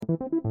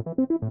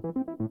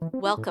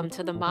Welcome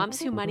to the Moms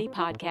Who Money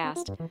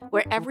podcast,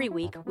 where every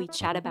week we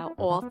chat about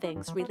all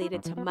things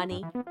related to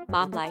money,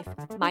 mom life,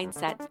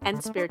 mindset,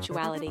 and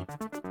spirituality.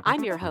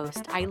 I'm your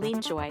host,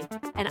 Eileen Joy,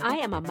 and I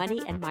am a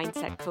money and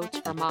mindset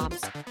coach for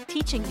moms,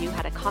 teaching you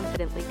how to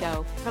confidently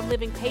go from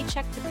living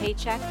paycheck to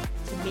paycheck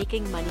to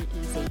making money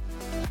easy.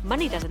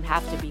 Money doesn't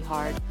have to be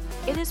hard.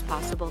 It is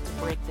possible to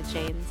break the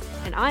chains,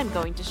 and I'm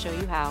going to show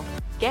you how.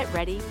 Get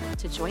ready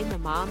to join the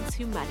Moms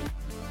Who Money.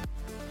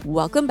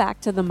 Welcome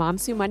back to the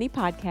Moms Who Money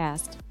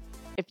podcast.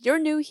 If you're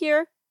new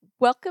here,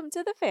 welcome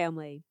to the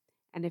family.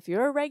 And if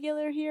you're a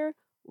regular here,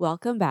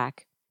 welcome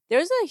back.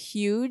 There's a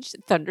huge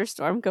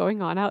thunderstorm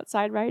going on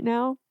outside right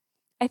now.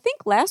 I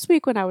think last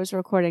week when I was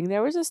recording,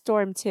 there was a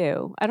storm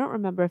too. I don't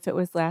remember if it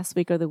was last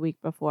week or the week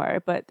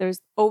before, but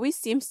there's always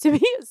seems to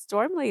be a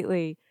storm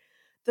lately.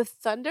 The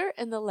thunder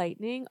and the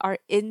lightning are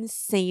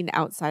insane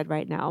outside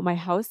right now. My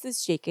house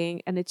is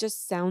shaking and it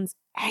just sounds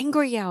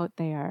angry out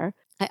there.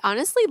 I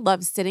honestly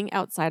love sitting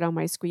outside on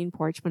my screen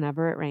porch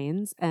whenever it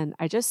rains, and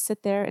I just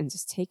sit there and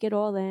just take it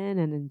all in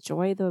and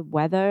enjoy the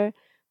weather.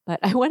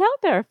 But I went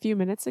out there a few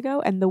minutes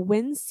ago and the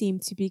wind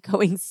seemed to be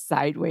going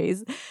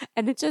sideways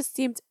and it just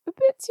seemed a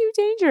bit too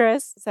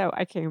dangerous. So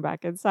I came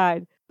back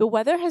inside. The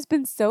weather has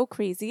been so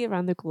crazy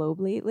around the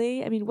globe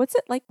lately. I mean, what's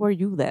it like where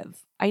you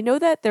live? I know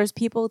that there's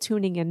people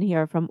tuning in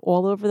here from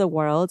all over the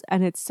world,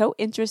 and it's so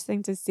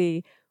interesting to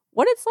see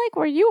what it's like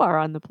where you are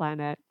on the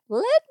planet.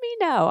 Let me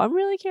know. I'm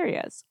really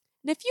curious.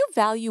 And if you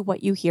value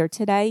what you hear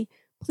today,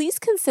 please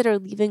consider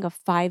leaving a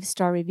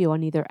 5-star review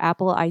on either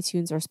Apple,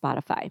 iTunes, or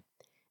Spotify.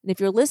 And if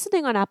you're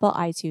listening on Apple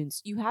iTunes,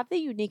 you have the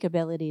unique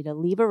ability to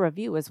leave a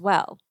review as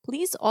well.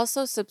 Please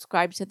also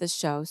subscribe to the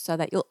show so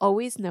that you'll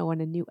always know when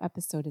a new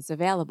episode is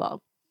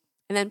available.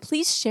 And then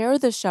please share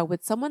the show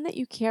with someone that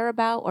you care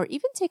about, or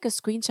even take a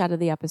screenshot of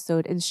the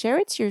episode and share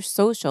it to your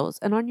socials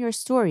and on your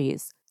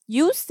stories.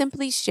 You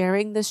simply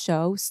sharing the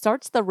show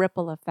starts the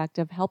ripple effect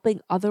of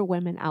helping other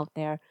women out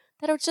there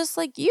that are just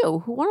like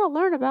you, who want to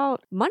learn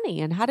about money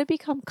and how to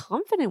become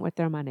confident with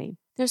their money.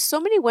 There's so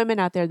many women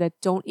out there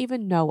that don't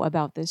even know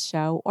about this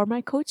show or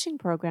my coaching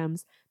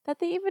programs, that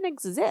they even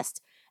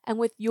exist. And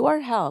with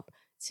your help,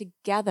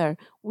 together,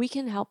 we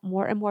can help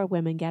more and more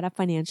women get a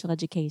financial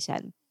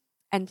education.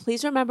 And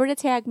please remember to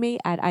tag me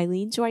at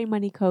Eileen Joy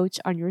Money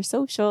Coach on your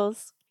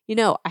socials. You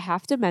know, I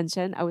have to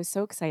mention, I was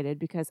so excited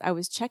because I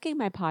was checking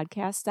my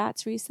podcast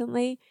stats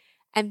recently,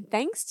 and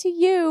thanks to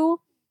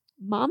you,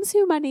 Moms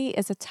Who Money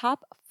is a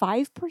top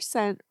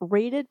 5%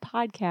 rated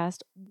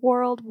podcast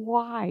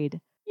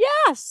worldwide.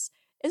 Yes!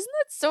 Isn't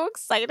that so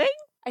exciting?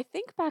 I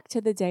think back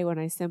to the day when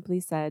I simply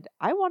said,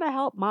 I want to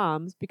help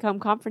moms become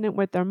confident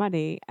with their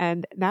money,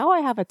 and now I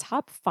have a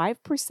top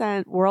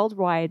 5%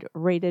 worldwide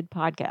rated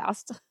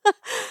podcast.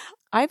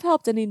 I've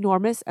helped an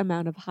enormous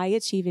amount of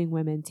high-achieving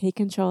women take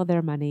control of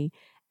their money,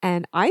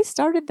 and I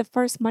started the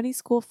first Money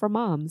School for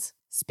Moms.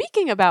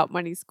 Speaking about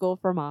Money School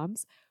for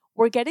Moms,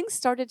 we're getting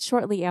started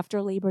shortly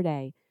after Labor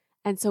Day.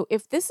 And so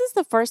if this is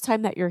the first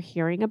time that you're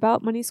hearing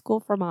about Money School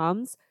for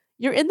Moms,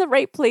 you're in the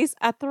right place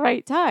at the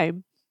right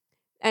time.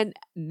 And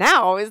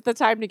now is the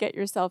time to get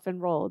yourself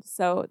enrolled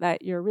so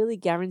that you're really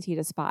guaranteed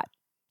a spot.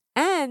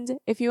 And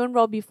if you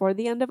enroll before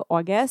the end of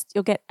August,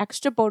 you'll get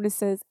extra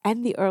bonuses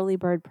and the early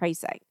bird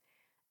pricing.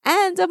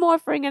 And I'm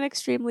offering an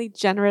extremely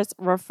generous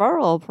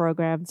referral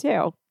program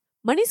too.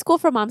 Money School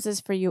for Moms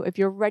is for you if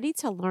you're ready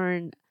to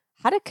learn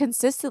how to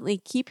consistently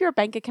keep your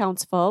bank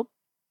accounts full,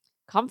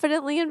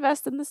 confidently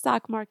invest in the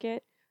stock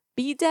market,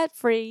 be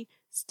debt-free,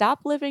 stop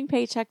living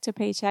paycheck to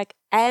paycheck,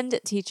 and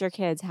teach your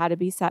kids how to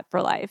be set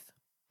for life.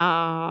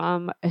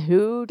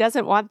 Who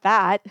doesn't want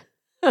that?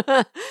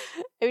 I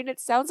mean,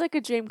 it sounds like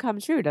a dream come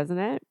true, doesn't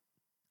it?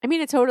 I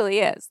mean, it totally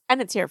is.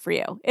 And it's here for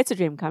you. It's a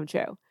dream come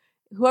true.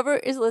 Whoever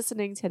is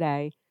listening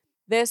today,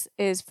 this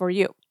is for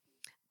you.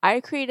 I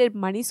created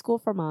Money School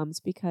for Moms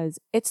because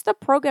it's the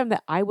program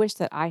that I wish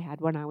that I had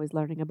when I was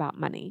learning about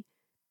money.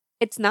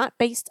 It's not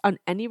based on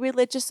any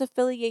religious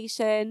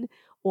affiliation,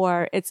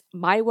 or it's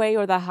my way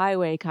or the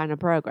highway kind of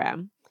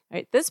program.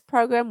 Right? This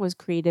program was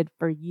created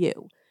for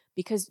you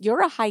because you're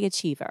a high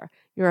achiever.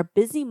 You're a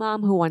busy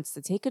mom who wants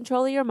to take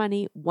control of your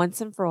money once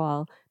and for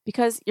all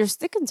because you're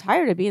sick and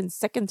tired of being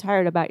sick and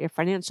tired about your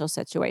financial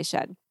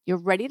situation. You're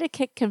ready to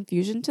kick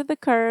confusion to the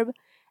curb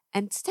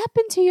and step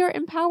into your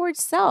empowered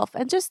self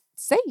and just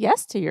say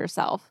yes to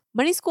yourself.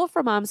 Money School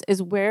for Moms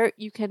is where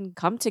you can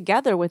come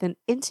together with an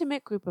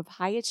intimate group of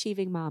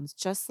high-achieving moms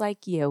just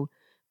like you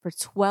for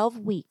 12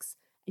 weeks,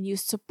 and you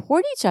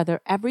support each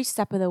other every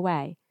step of the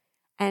way.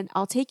 And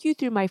I'll take you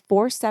through my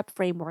 4-step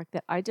framework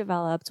that I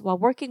developed while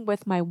working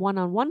with my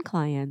one-on-one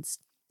clients.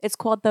 It's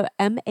called the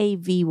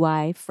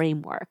MAVY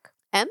framework.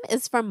 M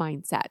is for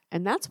mindset,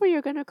 and that's where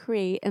you're going to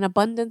create an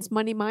abundance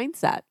money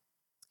mindset.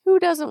 Who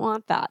doesn't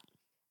want that?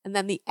 And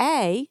then the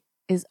A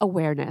is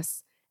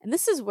awareness. And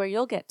this is where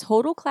you'll get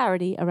total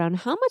clarity around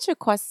how much it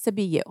costs to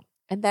be you.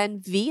 And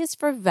then V is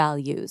for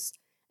values.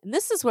 And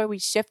this is where we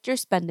shift your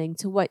spending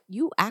to what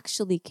you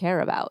actually care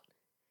about.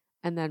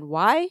 And then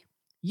Y,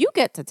 you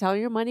get to tell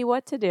your money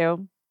what to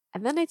do.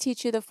 And then I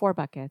teach you the 4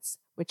 buckets,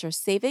 which are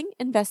saving,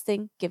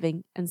 investing,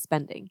 giving, and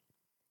spending.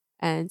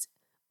 And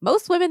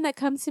most women that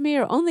come to me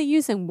are only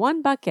using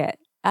one bucket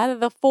out of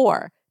the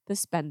 4, the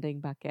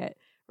spending bucket,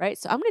 right?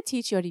 So I'm going to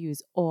teach you how to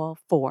use all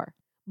 4.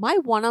 My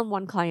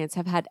one-on-one clients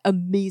have had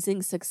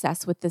amazing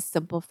success with this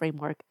simple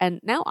framework,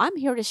 and now I'm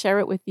here to share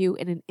it with you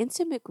in an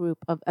intimate group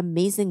of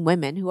amazing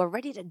women who are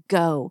ready to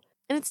go.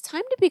 And it's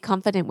time to be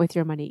confident with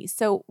your money.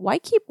 So why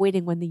keep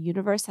waiting when the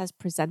universe has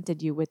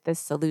presented you with this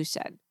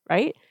solution,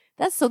 right?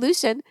 That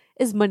solution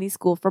is Money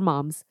School for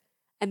Moms.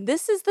 And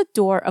this is the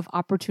door of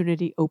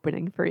opportunity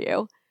opening for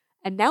you.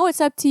 And now it's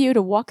up to you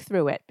to walk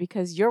through it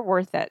because you're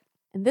worth it.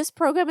 And this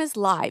program is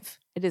live.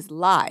 It is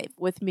live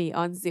with me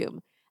on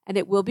Zoom. And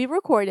it will be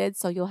recorded,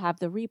 so you'll have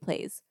the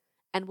replays.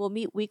 And we'll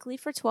meet weekly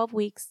for 12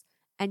 weeks.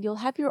 And you'll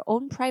have your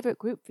own private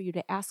group for you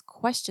to ask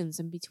questions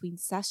in between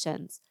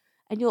sessions.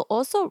 And you'll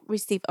also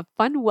receive a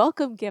fun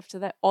welcome gift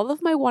that all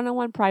of my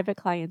one-on-one private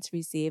clients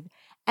receive,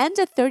 and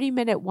a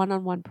 30-minute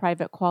one-on-one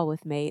private call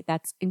with me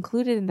that's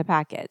included in the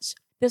package.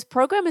 This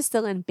program is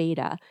still in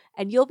beta,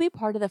 and you'll be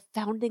part of the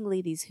founding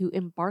ladies who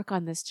embark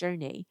on this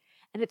journey.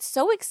 And it's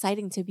so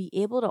exciting to be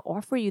able to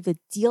offer you the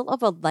deal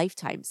of a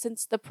lifetime,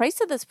 since the price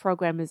of this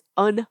program is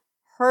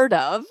unheard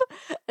of,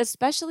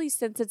 especially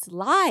since it's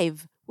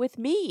live with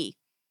me.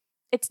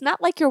 It's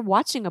not like you're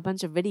watching a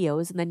bunch of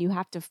videos and then you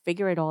have to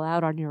figure it all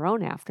out on your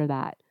own after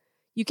that.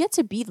 You get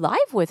to be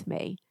live with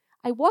me.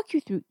 I walk you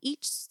through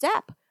each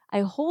step. I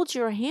hold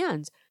your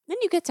hand. Then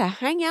you get to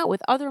hang out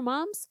with other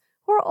moms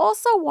who are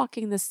also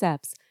walking the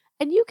steps.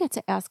 And you get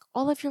to ask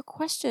all of your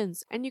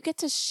questions. And you get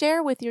to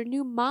share with your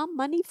new mom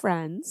money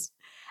friends.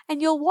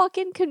 And you'll walk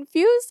in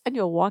confused and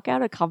you'll walk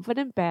out a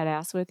confident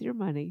badass with your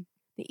money.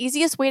 The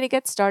easiest way to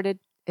get started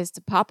is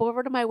to pop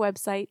over to my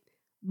website,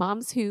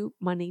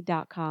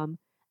 momswhomoney.com.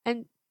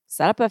 and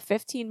set up a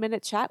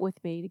 15-minute chat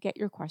with me to get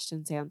your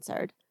questions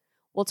answered.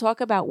 We'll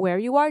talk about where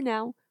you are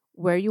now,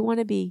 where you want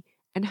to be,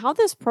 and how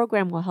this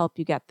program will help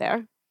you get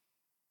there.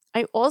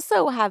 I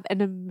also have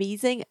an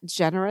amazing,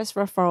 generous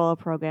referral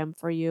program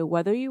for you,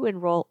 whether you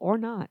enroll or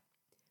not.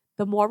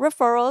 The more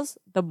referrals,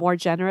 the more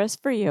generous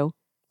for you.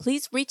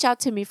 Please reach out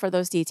to me for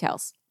those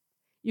details.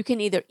 You can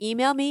either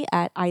email me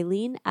at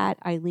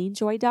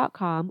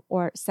eileen@eileenjoy.com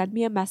or send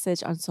me a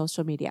message on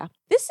social media.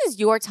 This is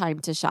your time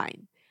to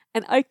shine.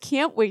 And I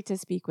can't wait to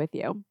speak with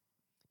you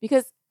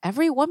because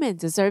every woman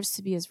deserves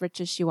to be as rich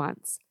as she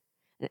wants.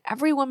 And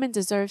every woman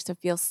deserves to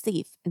feel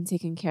safe and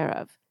taken care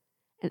of.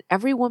 And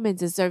every woman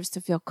deserves to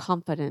feel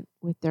confident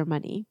with their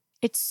money.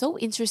 It's so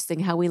interesting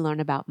how we learn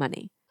about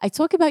money. I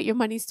talk about your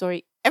money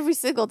story every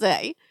single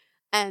day.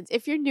 And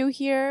if you're new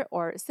here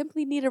or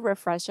simply need a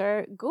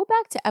refresher, go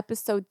back to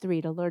episode 3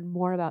 to learn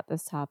more about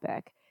this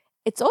topic.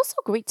 It's also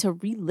great to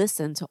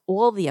re-listen to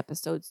all the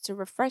episodes to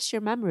refresh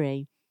your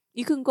memory.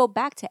 You can go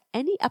back to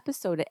any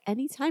episode at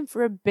any time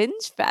for a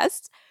binge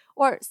fest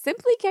or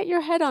simply get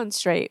your head on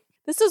straight.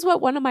 This is what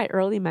one of my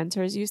early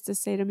mentors used to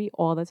say to me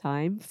all the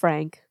time,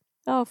 Frank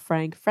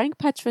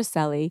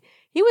Petroselli.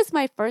 He was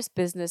my first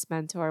business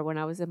mentor when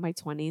I was in my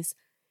 20s.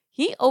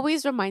 He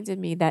always reminded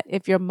me that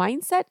if your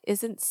mindset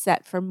isn't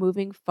set for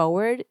moving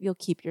forward, you'll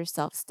keep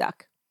yourself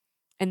stuck.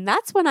 And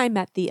that's when I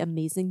met the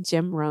amazing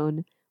Jim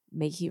Rohn.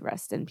 May he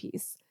rest in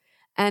peace.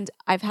 And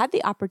I've had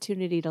the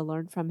opportunity to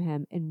learn from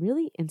him in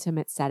really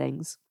intimate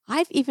settings.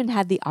 I've even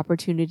had the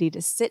opportunity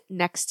to sit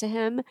next to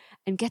him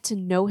and get to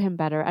know him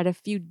better at a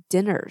few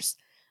dinners.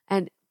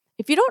 And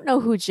if you don't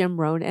know who Jim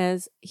Rohn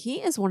is,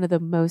 he is one of the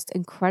most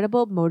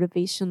incredible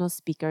motivational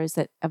speakers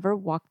that ever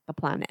walked the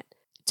planet.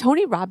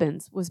 Tony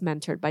Robbins was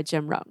mentored by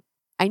Jim Rohn.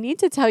 I need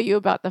to tell you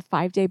about the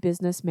 5-day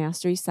business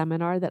mastery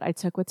seminar that I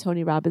took with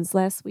Tony Robbins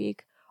last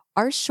week.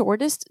 Our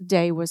shortest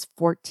day was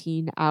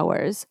 14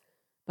 hours.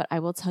 But I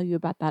will tell you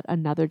about that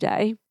another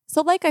day.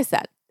 So like I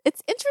said,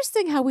 it's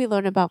interesting how we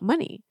learn about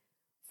money.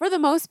 For the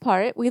most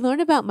part, we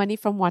learn about money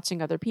from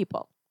watching other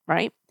people,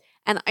 right?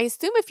 And I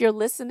assume if you're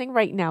listening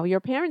right now, your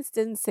parents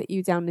didn't sit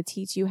you down to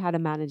teach you how to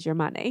manage your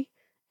money.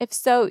 If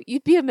so,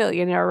 you'd be a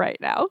millionaire right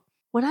now.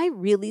 When I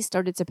really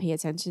started to pay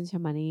attention to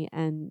money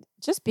and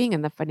just being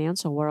in the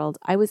financial world,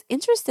 I was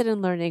interested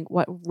in learning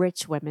what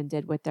rich women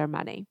did with their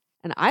money.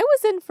 And I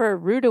was in for a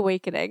rude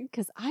awakening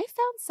because I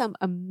found some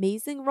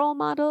amazing role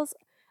models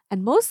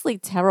and mostly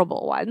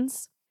terrible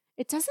ones.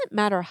 It doesn't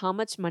matter how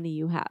much money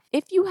you have.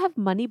 If you have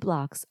money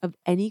blocks of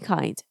any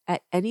kind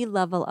at any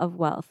level of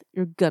wealth,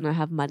 you're gonna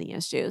have money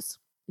issues.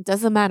 It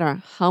doesn't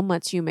matter how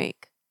much you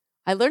make.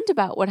 I learned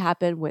about what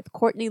happened with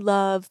Courtney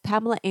Love,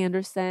 Pamela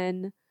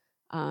Anderson,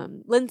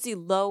 Lindsay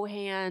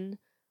Lohan,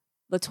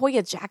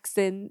 LaToya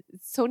Jackson,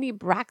 Toni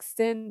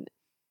Braxton,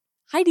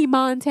 Heidi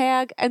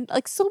Montag, and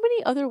like so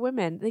many other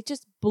women. They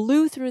just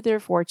blew through their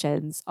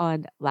fortunes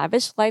on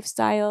lavish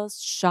lifestyles,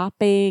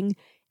 shopping,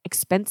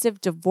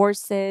 expensive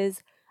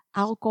divorces,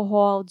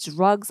 alcohol,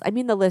 drugs. I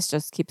mean, the list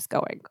just keeps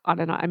going on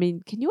and on. I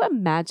mean, can you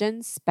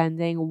imagine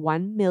spending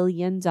 $1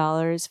 million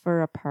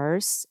for a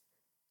purse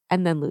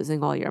and then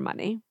losing all your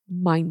money?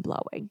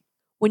 Mind-blowing.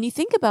 When you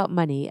think about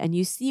money and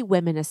you see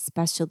women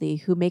especially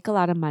who make a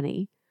lot of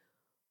money,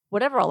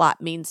 whatever a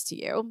lot means to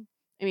you,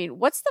 I mean,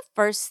 what's the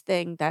first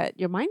thing that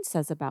your mind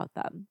says about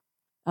them?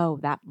 Oh,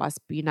 that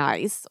must be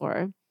nice.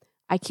 Or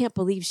I can't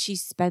believe she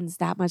spends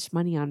that much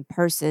money on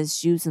purses,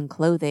 shoes, and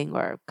clothing,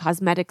 or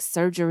cosmetic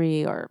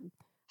surgery, or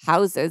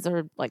houses,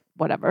 or like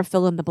whatever,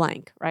 fill in the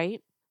blank,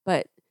 right?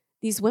 But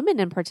these women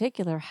in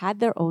particular had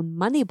their own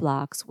money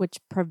blocks, which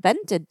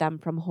prevented them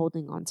from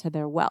holding on to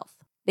their wealth.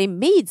 They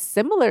made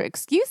similar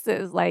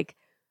excuses like,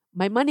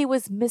 my money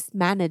was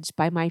mismanaged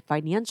by my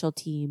financial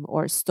team,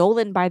 or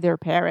stolen by their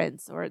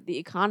parents, or the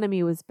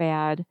economy was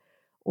bad,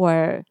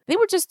 or they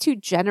were just too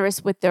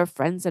generous with their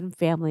friends and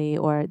family,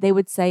 or they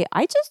would say,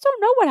 I just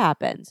don't know what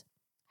happened.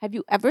 Have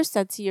you ever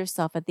said to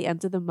yourself at the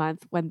end of the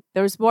month, when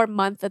there's more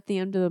month at the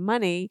end of the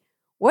money,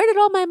 where did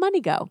all my money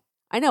go?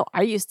 I know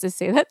I used to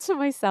say that to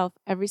myself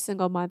every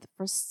single month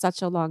for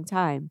such a long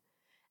time.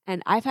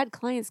 And I've had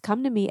clients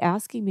come to me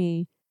asking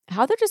me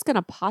how they're just going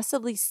to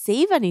possibly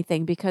save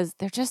anything because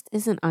there just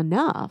isn't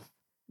enough.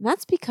 And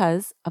that's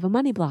because of a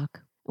money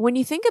block. When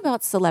you think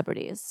about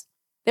celebrities,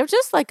 they're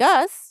just like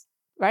us,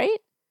 right?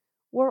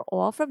 We're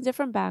all from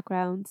different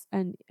backgrounds.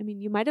 And I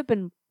mean, you might have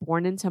been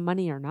born into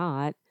money or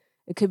not.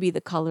 It could be the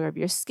color of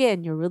your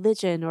skin, your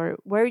religion, or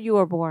where you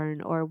were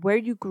born, or where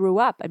you grew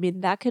up. I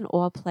mean, that can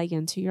all play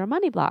into your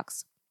money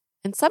blocks.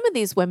 And some of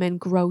these women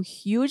grow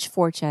huge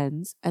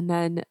fortunes and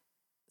then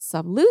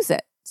some lose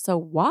it. So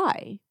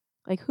why?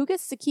 Like, who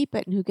gets to keep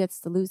it and who gets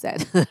to lose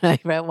it?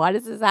 Right? Why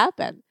does this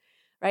happen?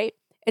 Right?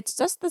 It's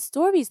just the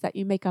stories that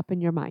you make up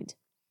in your mind.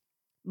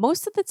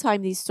 Most of the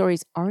time, these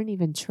stories aren't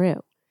even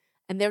true.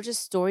 And they're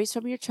just stories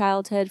from your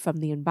childhood, from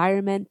the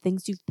environment,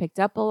 things you've picked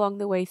up along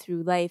the way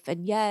through life.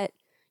 And yet,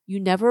 you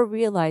never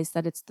realize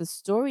that it's the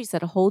stories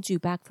that hold you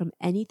back from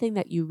anything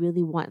that you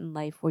really want in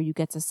life where you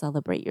get to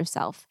celebrate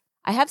yourself.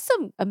 I have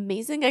some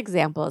amazing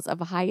examples of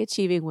high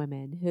achieving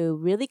women who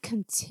really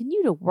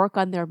continue to work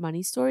on their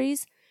money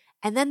stories,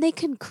 and then they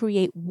can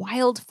create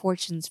wild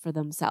fortunes for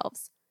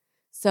themselves.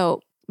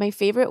 So my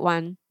favorite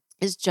one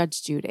is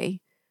Judge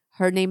Judy.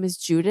 Her name is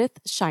Judith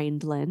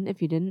Sheindlin,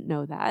 if you didn't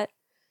know that.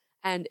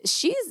 And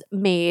she's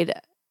made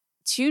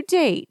to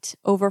date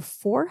over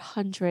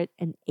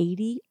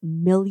 $480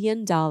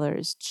 million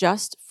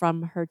just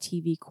from her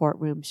TV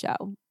courtroom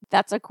show.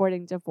 That's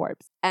according to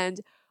Forbes.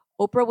 And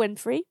Oprah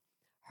Winfrey,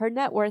 her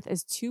net worth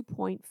is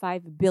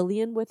 $2.5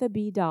 billion with a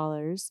B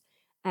dollars.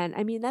 And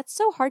I mean, that's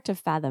so hard to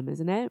fathom,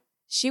 isn't it?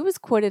 She was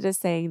quoted as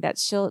saying that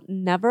she'll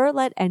never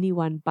let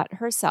anyone but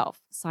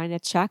herself sign a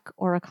check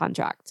or a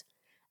contract.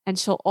 And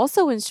she'll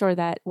also ensure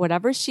that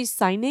whatever she's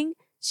signing,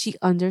 she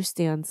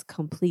understands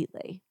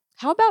completely.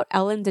 How about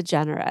Ellen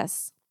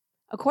DeGeneres?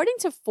 According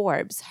to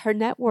Forbes, her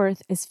net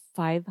worth is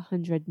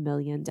 $500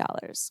 million.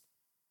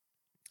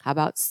 How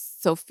about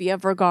Sofia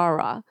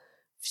Vergara?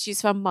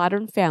 She's from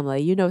Modern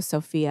Family. You know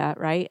Sofia,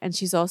 right? And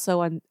she's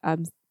also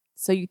on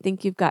So You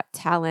Think You've Got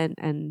Talent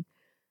and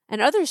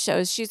other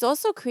shows. She's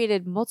also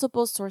created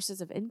multiple sources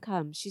of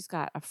income. She's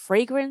got a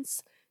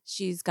fragrance.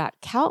 She's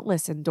got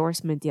countless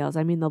endorsement deals.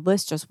 I mean, the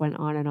list just went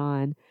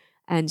on.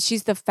 And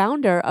she's the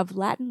founder of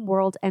Latin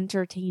World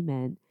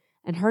Entertainment.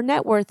 And her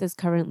net worth is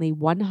currently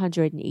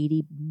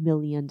 $180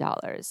 million.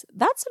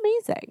 That's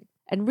amazing.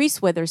 And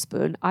Reese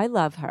Witherspoon, I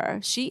love her.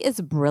 She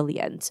is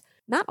brilliant.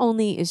 Not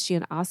only is she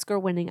an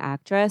Oscar-winning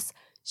actress,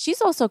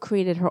 she's also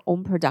created her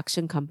own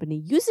production company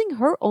using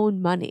her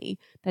own money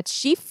that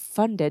she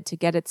funded to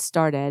get it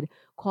started,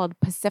 called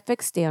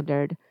Pacific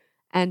Standard.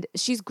 And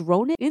she's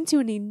grown it into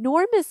an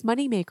enormous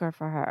moneymaker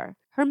for her.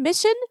 Her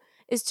mission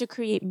is to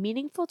create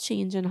meaningful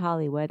change in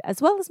Hollywood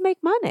as well as make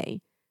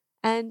money.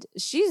 And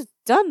she's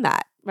done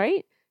that,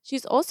 right?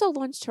 She's also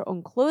launched her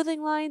own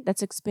clothing line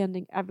that's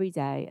expanding every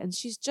day. And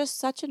she's just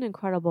such an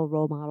incredible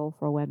role model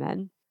for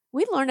women.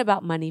 We learn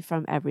about money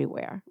from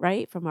everywhere,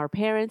 right? From our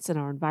parents and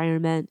our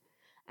environment.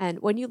 And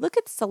when you look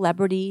at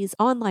celebrities,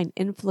 online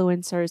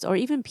influencers, or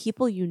even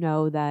people you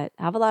know that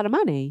have a lot of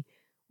money,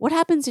 what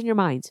happens in your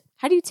mind?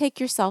 How do you take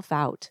yourself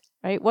out,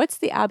 right? What's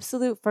the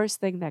absolute first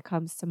thing that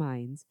comes to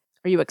mind?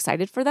 Are you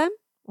excited for them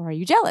or are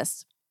you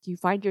jealous? Do you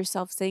find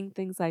yourself saying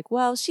things like,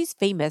 well, she's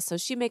famous, so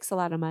she makes a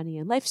lot of money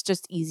and life's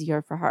just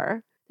easier for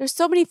her? There's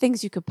so many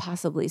things you could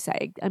possibly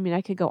say. I mean,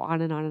 I could go on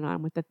and on and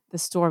on with the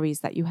stories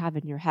that you have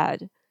in your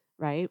head,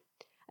 right?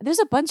 And there's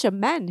a bunch of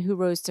men who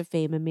rose to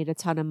fame and made a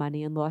ton of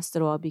money and lost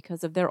it all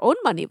because of their own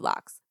money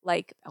blocks,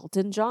 like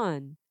Elton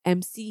John,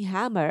 MC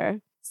Hammer,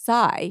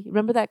 Psy.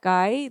 Remember that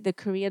guy, the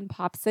Korean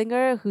pop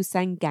singer who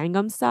sang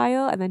Gangnam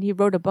Style, and then he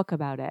wrote a book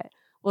about it?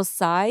 Well,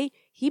 Psy,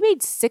 he made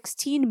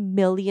 $16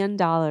 million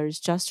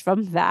just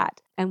from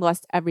that and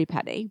lost every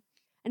penny.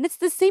 And it's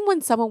the same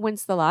when someone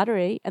wins the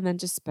lottery and then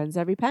just spends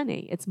every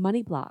penny. It's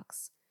money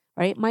blocks,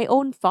 right? My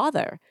own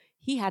father,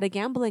 he had a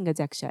gambling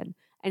addiction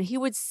and he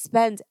would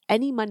spend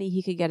any money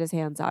he could get his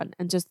hands on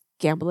and just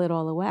gamble it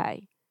all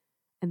away.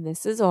 And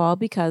this is all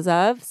because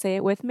of, say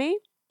it with me,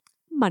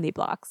 money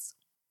blocks.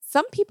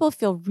 Some people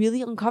feel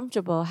really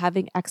uncomfortable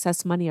having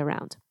excess money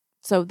around,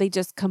 so they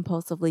just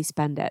compulsively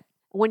spend it.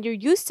 When you're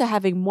used to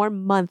having more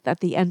month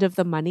at the end of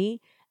the money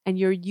and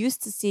you're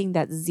used to seeing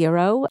that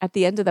zero at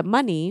the end of the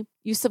money,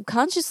 you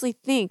subconsciously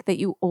think that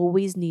you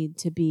always need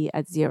to be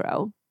at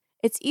zero.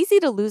 It's easy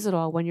to lose it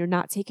all when you're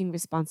not taking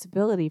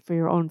responsibility for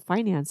your own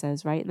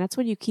finances, right? And that's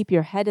when you keep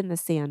your head in the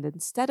sand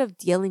instead of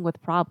dealing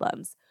with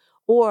problems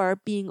or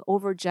being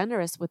over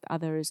generous with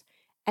others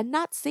and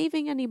not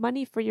saving any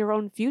money for your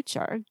own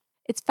future.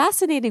 It's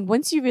fascinating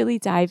once you really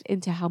dive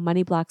into how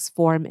money blocks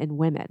form in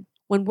women.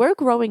 When we're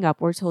growing up,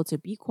 we're told to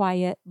be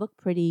quiet, look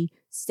pretty,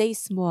 stay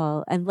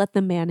small, and let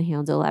the man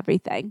handle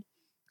everything.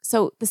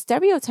 So the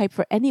stereotype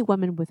for any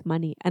woman with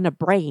money and a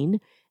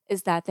brain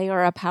is that they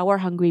are a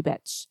power-hungry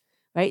bitch,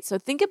 right? So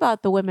think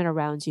about the women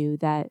around you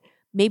that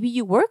maybe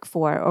you work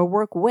for or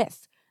work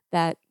with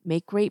that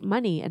make great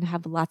money and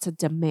have lots of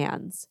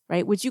demands,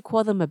 right? Would you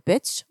call them a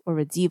bitch or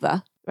a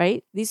diva,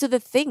 right? These are the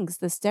things,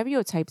 the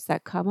stereotypes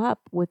that come up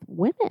with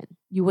women.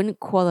 You wouldn't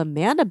call a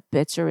man a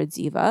bitch or a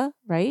diva,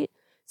 right?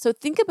 So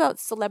think about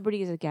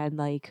celebrities again,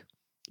 like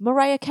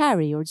Mariah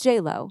Carey or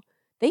J-Lo.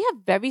 They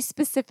have very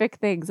specific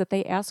things that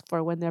they ask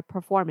for when they're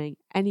performing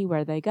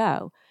anywhere they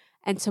go.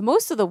 And to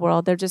most of the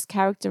world, they're just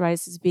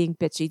characterized as being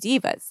bitchy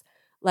divas.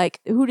 Like,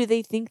 who do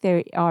they think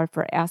they are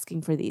for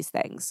asking for these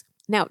things?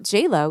 Now,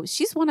 J-Lo,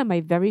 she's one of my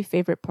very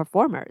favorite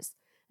performers.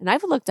 And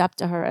I've looked up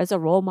to her as a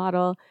role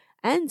model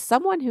and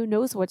someone who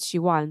knows what she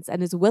wants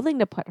and is willing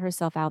to put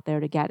herself out there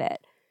to get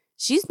it.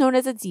 She's known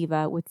as a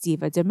diva with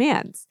diva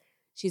demands.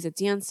 She's a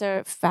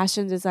dancer,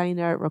 fashion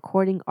designer,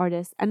 recording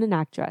artist, and an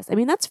actress. I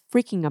mean, that's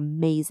freaking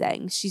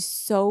amazing. She's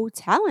so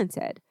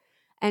talented.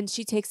 And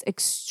she takes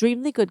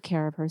extremely good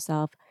care of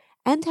herself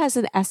and has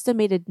an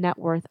estimated net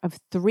worth of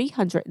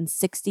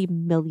 $360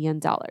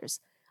 million.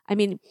 I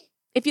mean,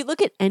 if you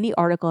look at any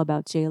article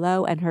about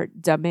J-Lo and her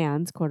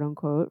demands, quote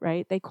unquote,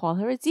 right, they call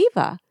her a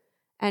diva.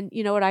 And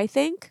you know what I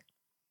think?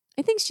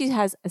 I think she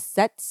has a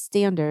set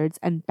standards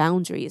and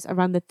boundaries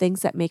around the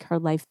things that make her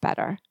life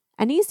better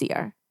and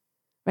easier,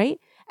 right?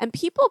 And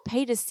people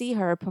pay to see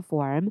her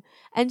perform,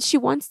 and she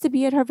wants to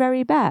be at her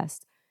very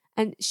best.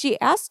 And she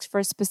asks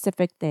for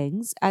specific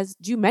things, as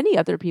do many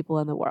other people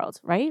in the world,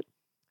 right?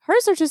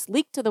 Hers are just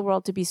leaked to the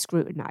world to be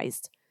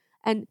scrutinized.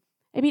 And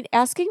I mean,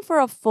 asking for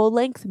a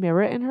full-length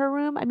mirror in her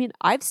room, I mean,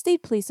 I've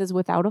stayed places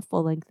without a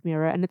full-length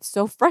mirror, and it's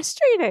so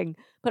frustrating.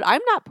 But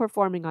I'm not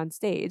performing on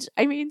stage.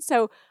 I mean,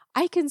 so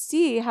I can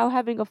see how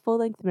having a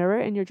full-length mirror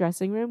in your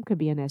dressing room could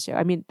be an issue.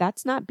 I mean,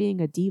 that's not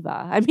being a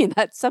diva. I mean,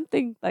 that's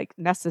something like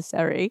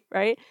necessary,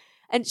 right?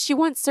 And she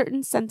wants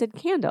certain scented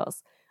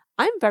candles.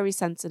 I'm very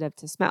sensitive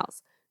to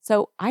smells.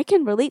 So I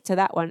can relate to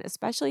that one,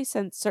 especially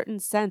since certain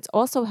scents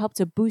also help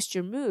to boost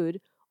your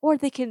mood or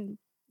they can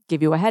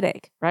give you a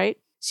headache, right?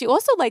 She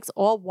also likes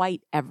all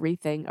white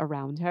everything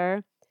around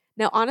her.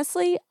 Now,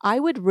 honestly, I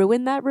would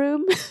ruin that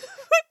room,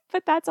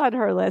 but that's on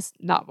her list,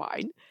 not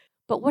mine.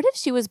 But what if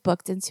she was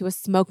booked into a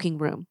smoking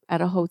room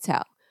at a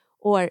hotel?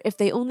 Or if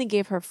they only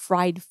gave her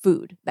fried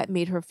food that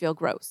made her feel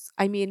gross?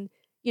 I mean,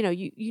 you know,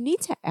 you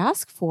need to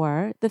ask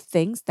for the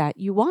things that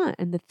you want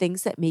and the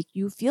things that make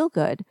you feel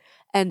good.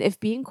 And if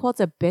being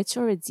called a bitch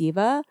or a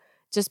diva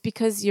just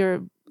because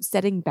you're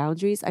setting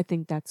boundaries, I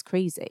think that's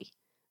crazy,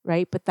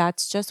 right? But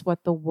that's just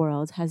what the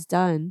world has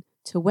done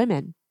to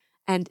women.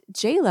 And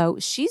J-Lo,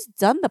 she's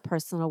done the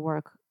personal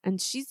work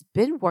and she's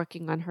been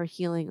working on her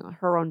healing,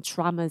 her own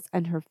traumas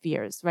and her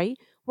fears, right?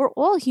 We're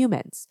all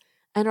humans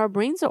and our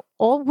brains are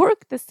all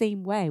work the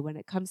same way when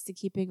it comes to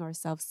keeping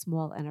ourselves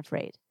small and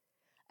afraid.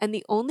 And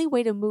the only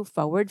way to move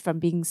forward from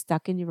being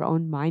stuck in your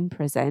own mind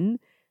prison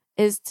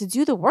is to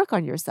do the work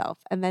on yourself.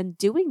 And then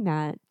doing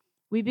that,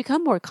 we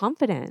become more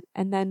confident.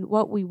 And then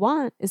what we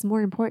want is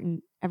more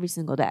important every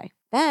single day.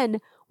 Then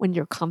when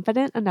you're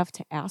confident enough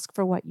to ask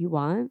for what you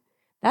want,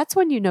 that's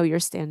when you know you're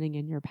standing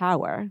in your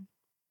power.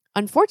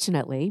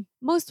 Unfortunately,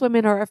 most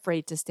women are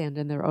afraid to stand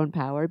in their own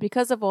power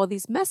because of all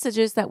these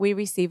messages that we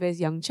receive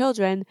as young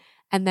children.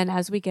 And then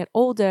as we get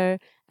older,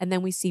 and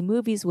then we see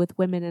movies with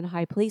women in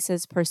high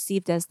places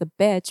perceived as the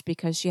bitch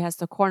because she has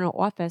the corner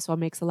office or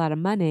makes a lot of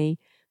money,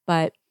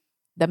 but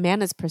the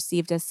man is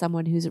perceived as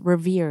someone who's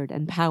revered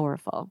and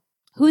powerful,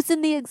 who's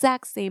in the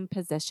exact same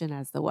position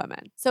as the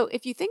woman. So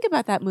if you think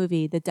about that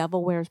movie, The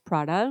Devil Wears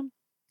Prada,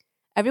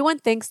 everyone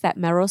thinks that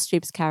Meryl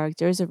Streep's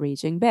character is a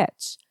raging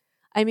bitch.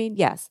 I mean,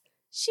 yes,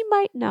 she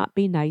might not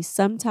be nice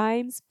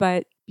sometimes,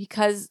 but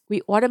because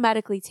we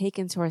automatically take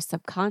into our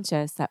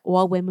subconscious that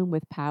all women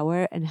with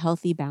power and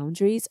healthy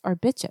boundaries are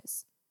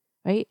bitches,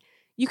 right?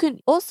 You can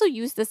also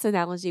use this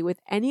analogy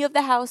with any of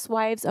the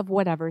housewives of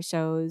whatever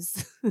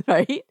shows,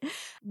 right?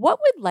 What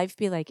would life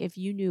be like if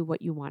you knew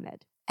what you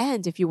wanted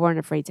and if you weren't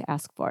afraid to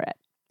ask for it?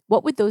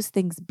 What would those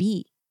things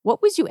be?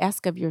 What would you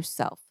ask of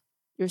yourself,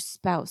 your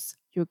spouse,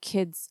 your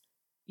kids,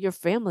 your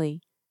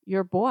family,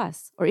 your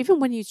boss, or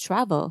even when you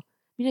travel?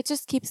 I mean, it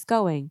just keeps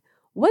going.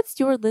 What's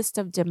your list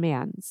of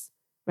demands,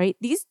 right?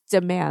 These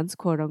demands,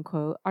 quote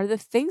unquote, are the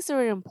things that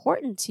are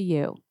important to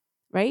you,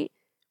 right?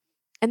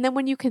 And then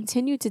when you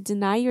continue to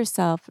deny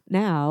yourself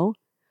now,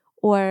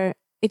 or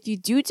if you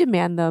do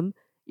demand them,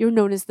 you're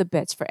known as the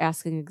bitch for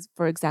asking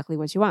for exactly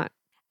what you want.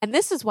 And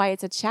this is why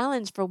it's a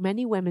challenge for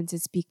many women to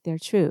speak their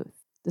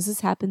truth. Does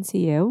this happen to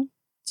you?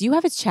 Do you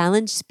have a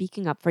challenge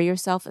speaking up for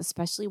yourself,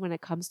 especially when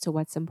it comes to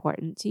what's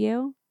important to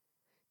you?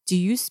 Do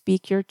you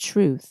speak your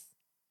truth?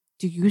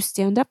 Do you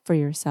stand up for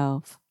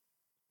yourself?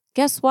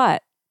 Guess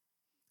what?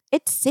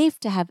 It's safe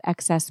to have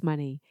excess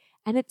money,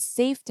 and it's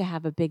safe to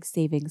have a big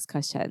savings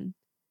cushion.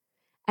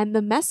 And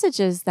the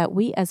messages that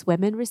we as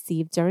women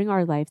receive during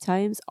our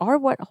lifetimes are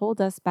what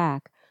hold us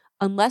back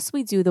unless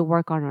we do the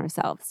work on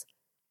ourselves.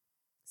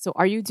 So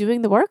are you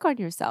doing the work on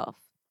yourself?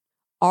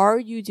 Are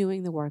you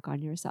doing the work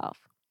on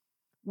yourself?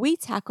 We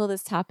tackle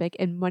this topic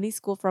in Money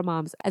School for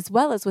Moms, as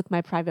well as with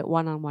my private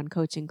one-on-one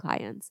coaching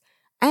clients.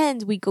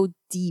 And we go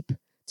deep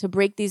to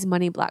break these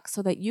money blocks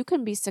so that you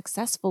can be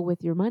successful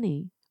with your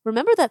money.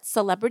 Remember that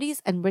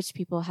celebrities and rich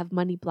people have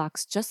money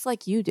blocks just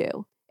like you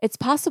do. It's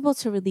possible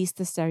to release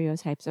the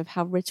stereotypes of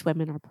how rich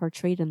women are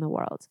portrayed in the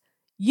world.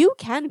 You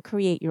can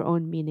create your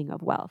own meaning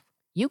of wealth.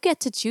 You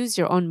get to choose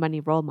your own money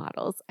role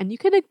models, and you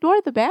can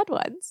ignore the bad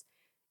ones.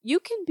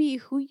 You can be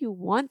who you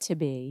want to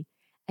be,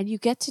 and you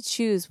get to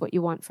choose what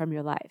you want from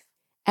your life.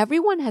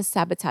 Everyone has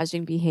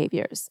sabotaging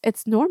behaviors.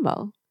 It's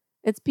normal.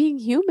 It's being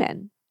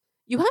human.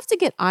 You have to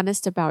get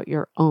honest about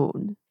your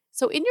own.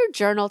 So in your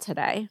journal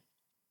today,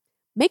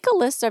 make a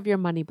list of your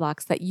money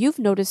blocks that you've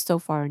noticed so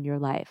far in your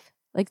life.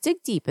 Like dig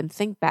deep and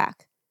think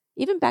back,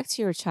 even back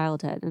to your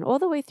childhood and all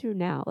the way through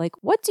now. Like,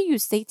 what do you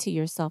say to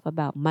yourself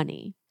about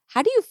money?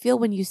 How do you feel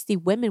when you see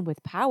women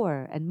with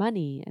power and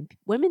money and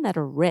women that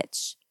are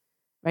rich,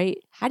 right?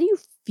 How do you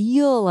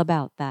feel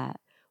about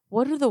that?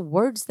 What are the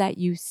words that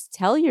you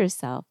tell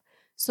yourself?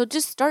 So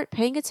just start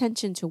paying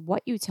attention to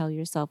what you tell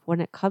yourself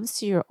when it comes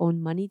to your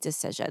own money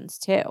decisions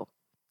too.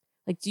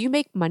 Like, do you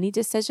make money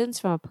decisions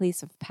from a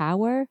place of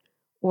power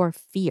or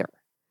fear?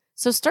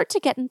 So start to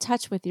get in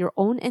touch with your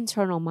own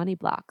internal money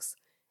blocks.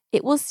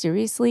 It will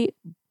seriously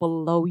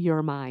blow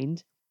your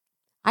mind.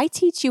 I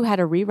teach you how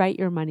to rewrite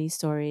your money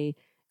story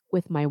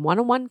with my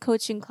one-on-one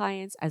coaching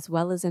clients as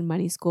well as in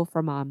Money School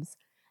for Moms.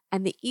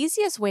 And the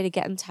easiest way to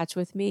get in touch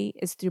with me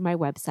is through my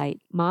website,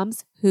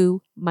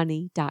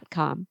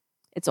 momswhomoney.com.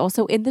 It's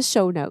also in the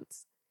show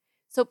notes.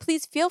 So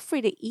please feel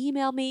free to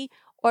email me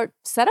or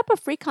set up a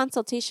free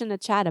consultation to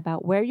chat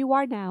about where you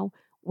are now,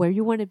 where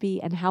you want to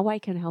be, and how I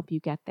can help you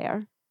get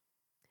there.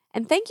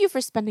 And thank you for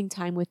spending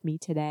time with me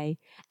today.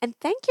 And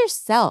thank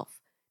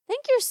yourself.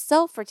 Thank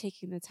yourself for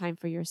taking the time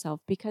for yourself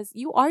because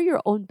you are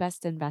your own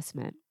best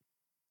investment.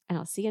 And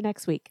I'll see you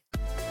next week.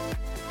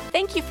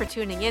 Thank you for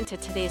tuning in to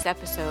today's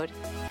episode.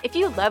 If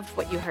you loved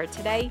what you heard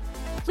today,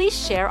 please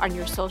share on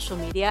your social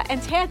media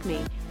and tag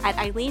me at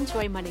Eileen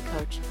Joy Money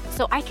Coach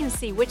so I can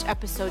see which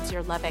episodes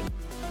you're loving.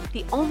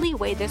 The only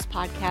way this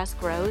podcast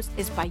grows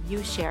is by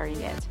you sharing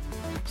it.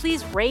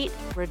 Please rate,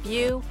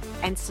 review,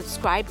 and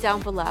subscribe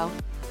down below.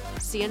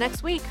 See you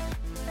next week.